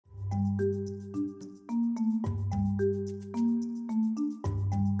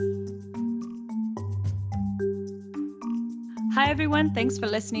everyone. Thanks for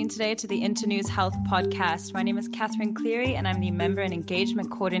listening today to the Internews Health Podcast. My name is Kathryn Cleary, and I'm the Member and Engagement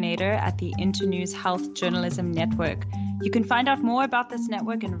Coordinator at the Internews Health Journalism Network. You can find out more about this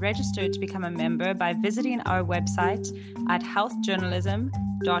network and register to become a member by visiting our website at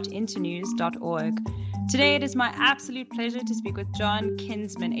healthjournalism.internews.org. Today, it is my absolute pleasure to speak with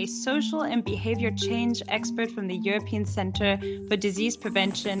John-Kinsman, a social and behavior change expert from the European Centre for Disease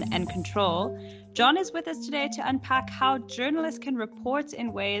Prevention and Control. John is with us today to unpack how journalists can report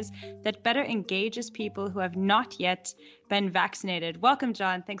in ways that better engages people who have not yet been vaccinated. Welcome,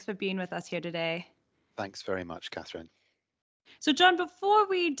 John. Thanks for being with us here today. Thanks very much, Kathryn. So, John, before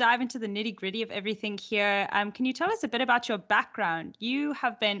we dive into the nitty-gritty of everything here, can you tell us a bit about your background? You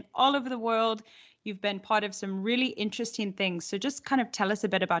have been all over the world. You've been part of some really interesting things. So just kind of tell us a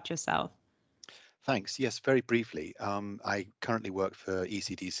bit about yourself. Thanks. Yes, very briefly. I currently work for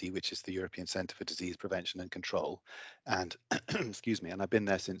ECDC, which is the European Centre for Disease Prevention and Control, and excuse me, and I've been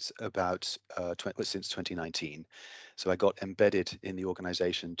there since since 2019. So I got embedded in the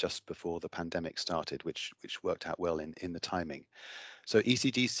organisation just before the pandemic started, which worked out well in the timing. So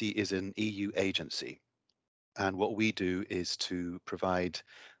ECDC is an EU agency, and what we do is to provide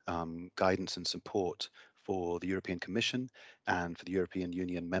guidance and support for the European Commission and for the European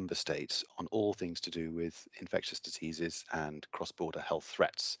Union member states on all things to do with infectious diseases and cross-border health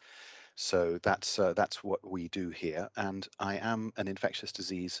threats. So that's what we do here. And I am an infectious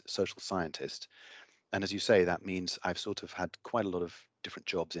disease social scientist. And as you say, that means I've sort of had quite a lot of different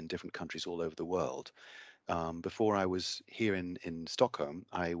jobs in different countries all over the world. Before I was here in Stockholm,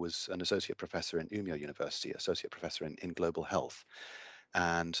 I was an associate professor in Umeå University, associate professor in global health.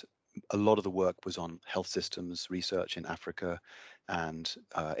 And a lot of the work was on health systems research in Africa and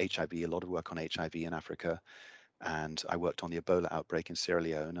HIV, a lot of work on HIV in Africa. And I worked on the Ebola outbreak in Sierra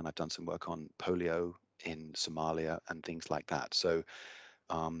Leone, and I've done some work on polio in Somalia and things like that. So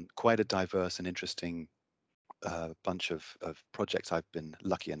quite a diverse and interesting bunch of projects I've been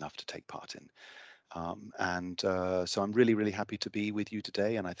lucky enough to take part in. So I'm really, really happy to be with you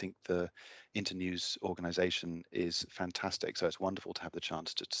today. And I think the Internews organization is fantastic. So it's wonderful to have the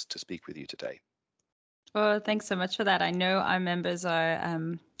chance to speak with you today. Well, thanks so much for that. I know our members are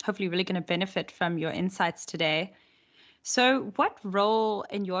hopefully really going to benefit from your insights today. So what role,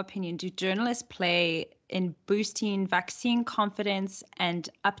 in your opinion, do journalists play in boosting vaccine confidence and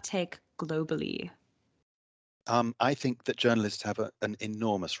uptake globally? I think that journalists have an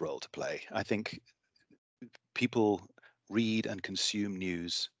enormous role to play. I think people read and consume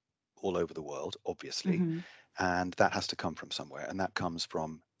news all over the world, obviously, and that has to come from somewhere, and that comes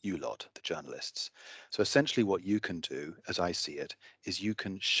from you lot, the journalists. So essentially what you can do, as I see it, is you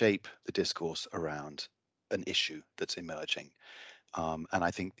can shape the discourse around an issue that's emerging. And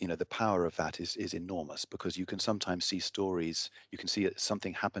I think, the power of that is enormous, because you can sometimes see stories, you can see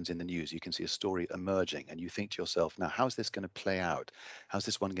something happens in the news, you can see a story emerging, and you think to yourself, now, how's this going to play out? How's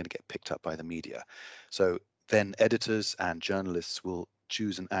this one going to get picked up by the media? So then editors and journalists will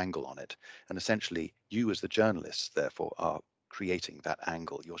choose an angle on it. And essentially, you as the journalists, therefore, are creating that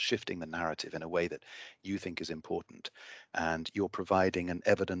angle. You're shifting the narrative in a way that you think is important. And you're providing an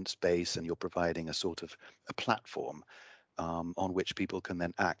evidence base, and you're providing a sort of a platform on which people can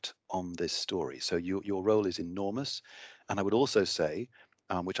then act on this story. So your role is enormous. And I would also say,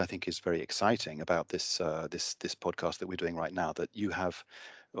 which I think is very exciting about this podcast that we're doing right now, that you have,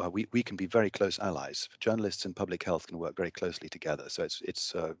 we can be very close allies. Journalists and public health can work very closely together. So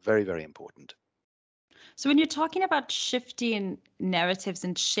it's very, very important. So when you're talking about shifting narratives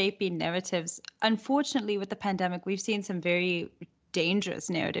and shaping narratives, unfortunately, with the pandemic, we've seen some very dangerous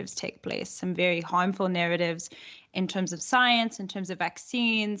narratives take place, some very harmful narratives in terms of science, in terms of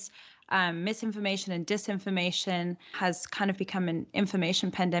vaccines. Misinformation and disinformation has kind of become an information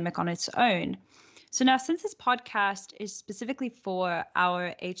pandemic on its own. So now, since this podcast is specifically for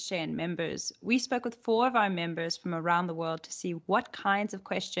our HJN members, we spoke with 4 of our members from around the world to see what kinds of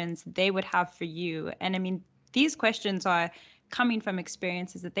questions they would have for you. And I mean, these questions are coming from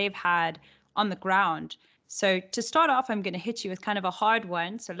experiences that they've had on the ground. So to start off, I'm going to hit you with kind of a hard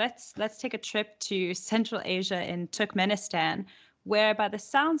one. So let's take a trip to Central Asia in Turkmenistan, where by the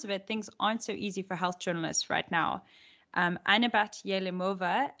sounds of it, things aren't so easy for health journalists right now. Anabat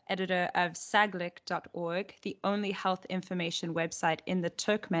Yelimova, editor of saglik.org, the only health information website in the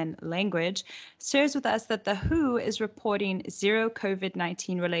Turkmen language, shares with us that the WHO is reporting 0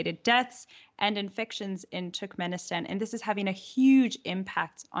 COVID-19 related deaths and infections in Turkmenistan, and this is having a huge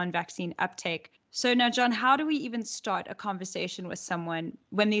impact on vaccine uptake. So now, John, how do we even start a conversation with someone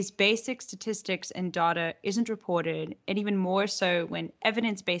when these basic statistics and data isn't reported, and even more so when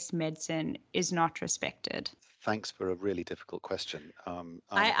evidence-based medicine is not respected? Thanks for a really difficult question. I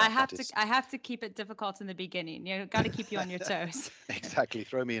That have to is I have to keep it difficult in the beginning. You got to keep you on your toes. exactly.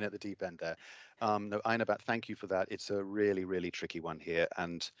 Throw me in at the deep end there. No, Einabat, thank you for that. It's a really, really tricky one here.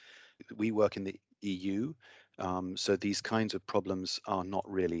 And we work in the EU, so these kinds of problems are not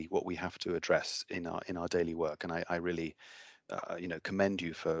really what we have to address in our daily work. And I really, commend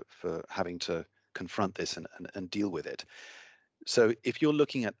you for having to confront this and deal with it. So if you're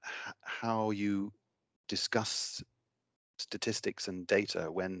looking at how you discuss statistics and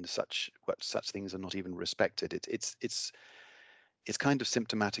data when such things are not even respected, it's kind of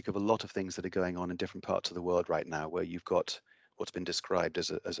symptomatic of a lot of things that are going on in different parts of the world right now, where you've got what's been described as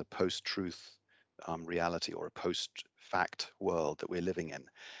a post-truth reality or a post-fact world that we're living in,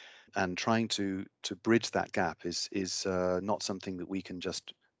 and trying to bridge that gap is not something that we can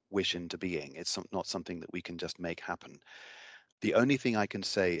just wish into being. It's not something that we can just make happen. The only thing I can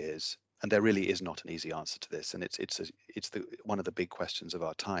say is, and there really is not an easy answer to this, and it's the one of the big questions of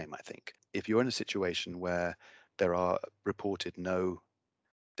our time, I think. If you're in a situation where there are reported no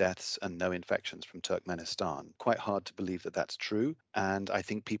deaths and no infections from Turkmenistan, quite hard to believe that that's true. And I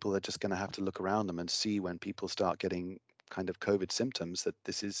think people are just going to have to look around them and see, when people start getting kind of COVID symptoms, that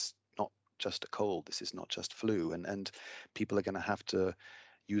this is not just a cold, this is not just flu, and people are going to have to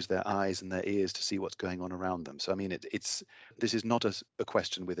use their eyes and their ears to see what's going on around them. So I mean, this is not a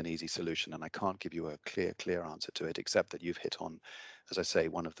question with an easy solution, and I can't give you a clear answer to it, except that you've hit on, as I say,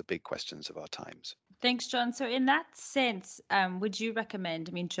 one of the big questions of our times. Thanks, John. So in that sense, would you recommend,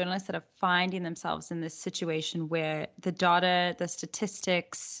 I mean, journalists that are finding themselves in this situation where the data, the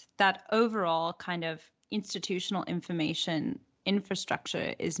statistics, that overall kind of institutional information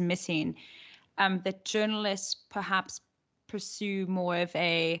infrastructure is missing, that journalists perhaps pursue more of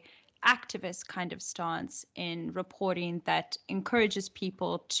a activist kind of stance in reporting that encourages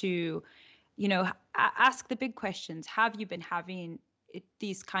people to, ask the big questions. Have you been having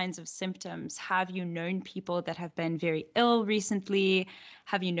these kinds of symptoms? Have you known people that have been very ill recently?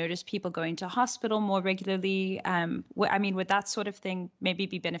 Have you noticed people going to hospital more regularly? Would that sort of thing maybe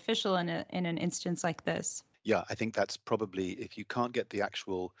be beneficial in an instance like this? Yeah, I think that's probably, if you can't get the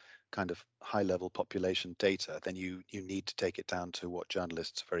actual kind of high level population data, then you need to take it down to what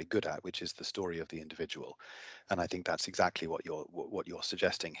journalists are very good at, which is the story of the individual. And I think that's exactly what you're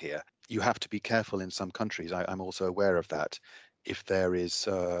suggesting here. You have to be careful in some countries. I'm also aware of that. If there is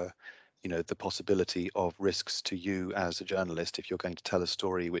the possibility of risks to you as a journalist, if you're going to tell a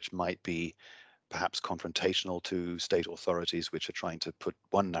story which might be perhaps confrontational to state authorities which are trying to put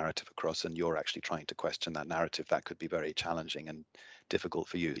one narrative across, and you're actually trying to question that narrative, that could be very challenging and difficult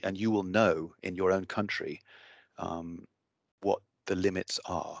for you. And you will know in your own country what the limits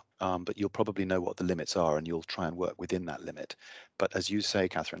are, but you'll probably know what the limits are, and you'll try and work within that limit. But as you say,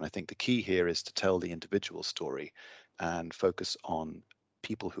 Kathryn, I think the key here is to tell the individual story and focus on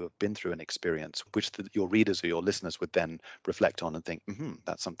people who have been through an experience which your readers or your listeners would then reflect on and think,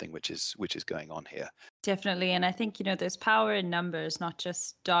 that's something which is going on here. Definitely. And I think, there's power in numbers, not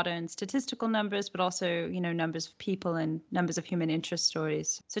just data and statistical numbers, but also, numbers of people and numbers of human interest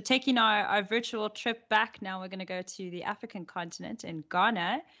stories. So taking our virtual trip back now, we're going to go to the African continent in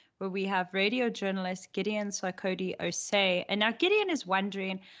Ghana, where we have radio journalist Gideon Swakodi Osei. And now Gideon is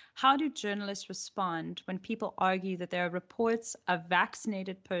wondering, how do journalists respond when people argue that there are reports of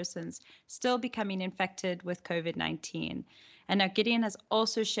vaccinated persons still becoming infected with COVID-19? And now Gideon has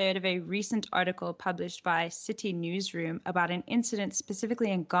also shared a very recent article published by City Newsroom about an incident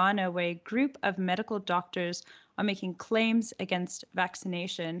specifically in Ghana where a group of medical doctors are making claims against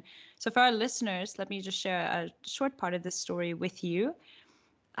vaccination. So for our listeners, let me just share a short part of this story with you.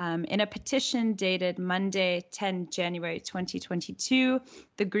 In a petition dated Monday, 10 January 2022,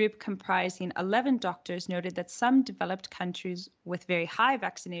 the group comprising 11 doctors noted that some developed countries with very high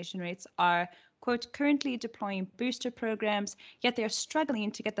vaccination rates are, quote, currently deploying booster programs, yet they are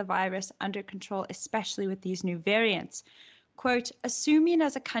struggling to get the virus under control, especially with these new variants. Quote, assuming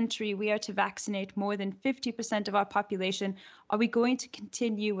as a country we are to vaccinate more than 50% of our population, are we going to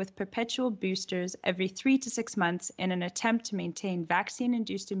continue with perpetual boosters every 3 to 6 months in an attempt to maintain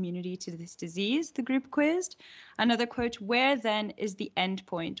vaccine-induced immunity to this disease, the group quizzed? Another quote, where then is the end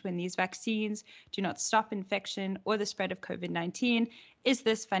point when these vaccines do not stop infection or the spread of COVID-19? Is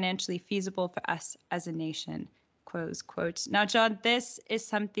this financially feasible for us as a nation? Close quote. Now, John, this is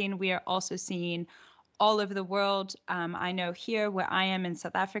something we are also seeing all over the world. I know here where I am in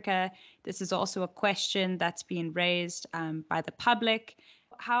South Africa, this is also a question that's being raised by the public.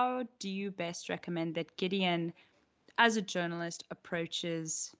 How do you best recommend that Gideon, as a journalist,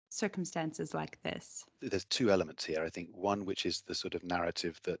 approaches circumstances like this? There's two elements here. I think one, which is the sort of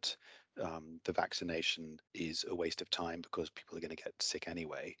narrative that the vaccination is a waste of time because people are going to get sick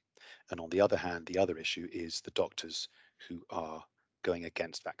anyway. And on the other hand, the other issue is the doctors who are going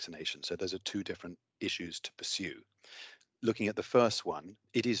against vaccination. So those are two different issues to pursue. Looking at the first one,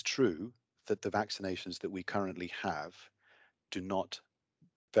 it is true that the vaccinations that we currently have do not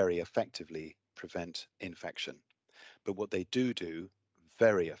very effectively prevent infection. But what they do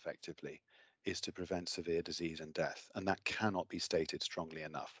very effectively is to prevent severe disease and death. And that cannot be stated strongly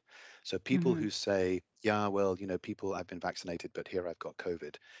enough. So people Mm-hmm. who say, yeah, well, people, I've been vaccinated, but here I've got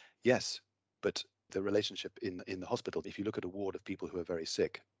COVID. Yes, but the relationship in the hospital, if you look at a ward of people who are very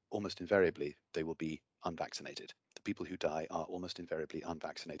sick, almost invariably they will be unvaccinated. The people who die are almost invariably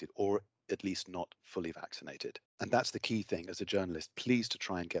unvaccinated, or at least not fully vaccinated. And that's the key thing as a journalist, please to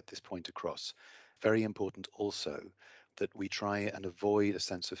try and get this point across. Very important also that we try and avoid a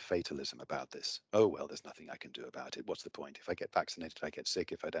sense of fatalism about this. Oh, well, there's nothing I can do about it. What's the point? If I get vaccinated, I get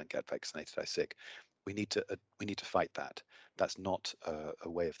sick. If I don't get vaccinated, I sick. We need to fight that. That's not a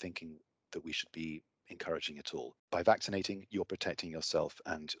way of thinking that we should be encouraging at all. By vaccinating, you're protecting yourself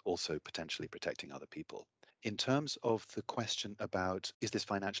and also potentially protecting other people. In terms of the question about, is this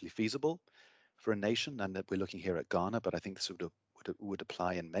financially feasible for a nation? And that we're looking here at Ghana, but I think this would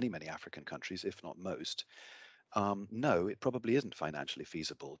apply in many, many African countries, if not most. No, it probably isn't financially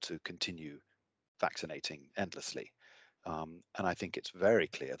feasible to continue vaccinating endlessly. And I think it's very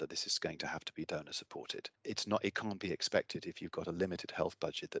clear that this is going to have to be donor supported. It can't be expected if you've got a limited health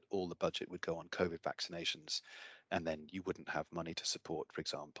budget that all the budget would go on COVID vaccinations, and then you wouldn't have money to support, for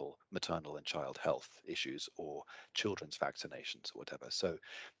example, maternal and child health issues or children's vaccinations or whatever. So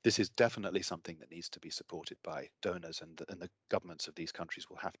this is definitely something that needs to be supported by donors, and the governments of these countries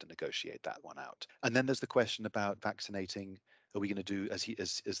will have to negotiate that one out. And then there's the question about vaccinating. Are we going to do,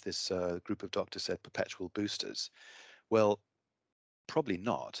 as this group of doctors said, perpetual boosters? Well, probably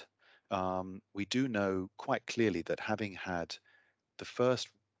not. We do know quite clearly that having had the first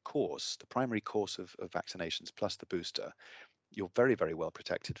course, the primary course of vaccinations plus the booster, you're very, very well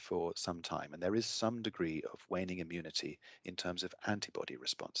protected for some time. And there is some degree of waning immunity in terms of antibody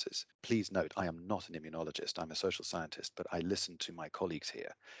responses. Please note, I am not an immunologist. I'm a social scientist, but I listen to my colleagues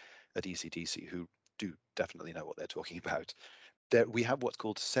here at ECDC who do definitely know what they're talking about. We have what's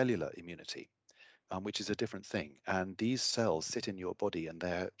called cellular immunity, which is a different thing. And these cells sit in your body and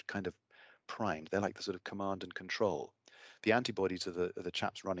they're kind of primed. They're like the sort of command and control. The antibodies are the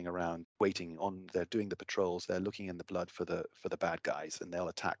chaps running around waiting on, they're doing the patrols, they're looking in the blood for the bad guys, and they'll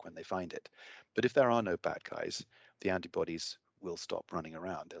attack when they find it. But if there are no bad guys, the antibodies will stop running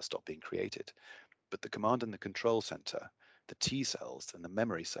around, they'll stop being created. But the command and the control center, the T cells and the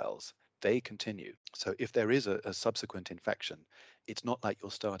memory cells, they continue. So if there is a subsequent infection, it's not like you're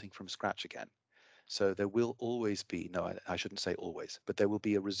starting from scratch again. So there will always be, no, I shouldn't say always, but there will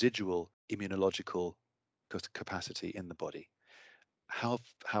be a residual immunological capacity in the body. How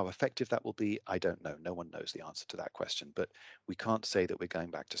effective that will be, I don't know. No one knows the answer to that question, but we can't say that we're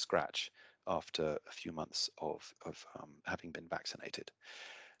going back to scratch after a few months of having been vaccinated.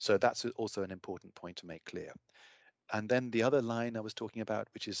 So that's also an important point to make clear. And then the other line I was talking about,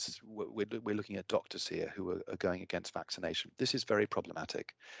 which is we're looking at doctors here who are going against vaccination. This is very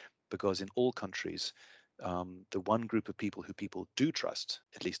problematic because in all countries, the one group of people who people do trust,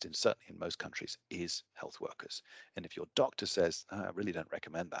 at least certainly in most countries, is health workers. And if your doctor says, I really don't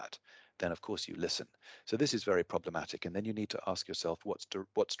recommend that, then of course you listen. So this is very problematic. And then you need to ask yourself,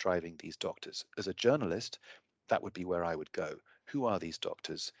 what's driving these doctors? As a journalist, that would be where I would go. Who are these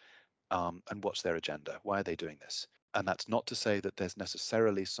doctors? And what's their agenda? Why are they doing this? And that's not to say that there's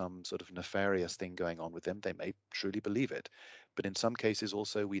necessarily some sort of nefarious thing going on with them. They may truly believe it. But in some cases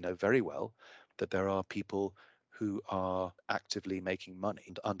also, we know very well that there are people who are actively making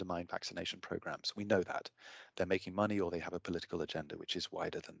money to undermine vaccination programs. We know that. They're making money or they have a political agenda which is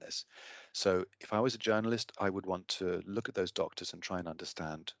wider than this. So if I was a journalist, I would want to look at those doctors and try and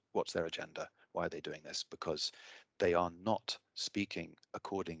understand what's their agenda. Why are they doing this? Because they are not speaking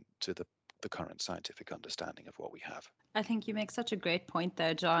according to the current scientific understanding of what we have. I think you make such a great point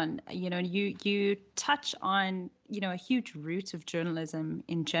there, John. You touch on, a huge root of journalism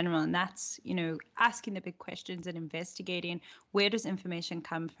in general, and that's, asking the big questions and investigating where does information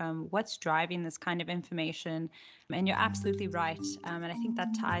come from, what's driving this kind of information. And you're absolutely right. And I think that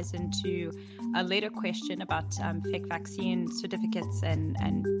ties into a later question about fake vaccine certificates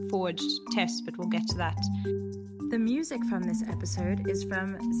and forged tests, but we'll get to that. The music from this episode is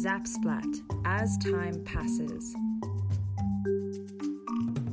from Zapsplat, As Time Passes.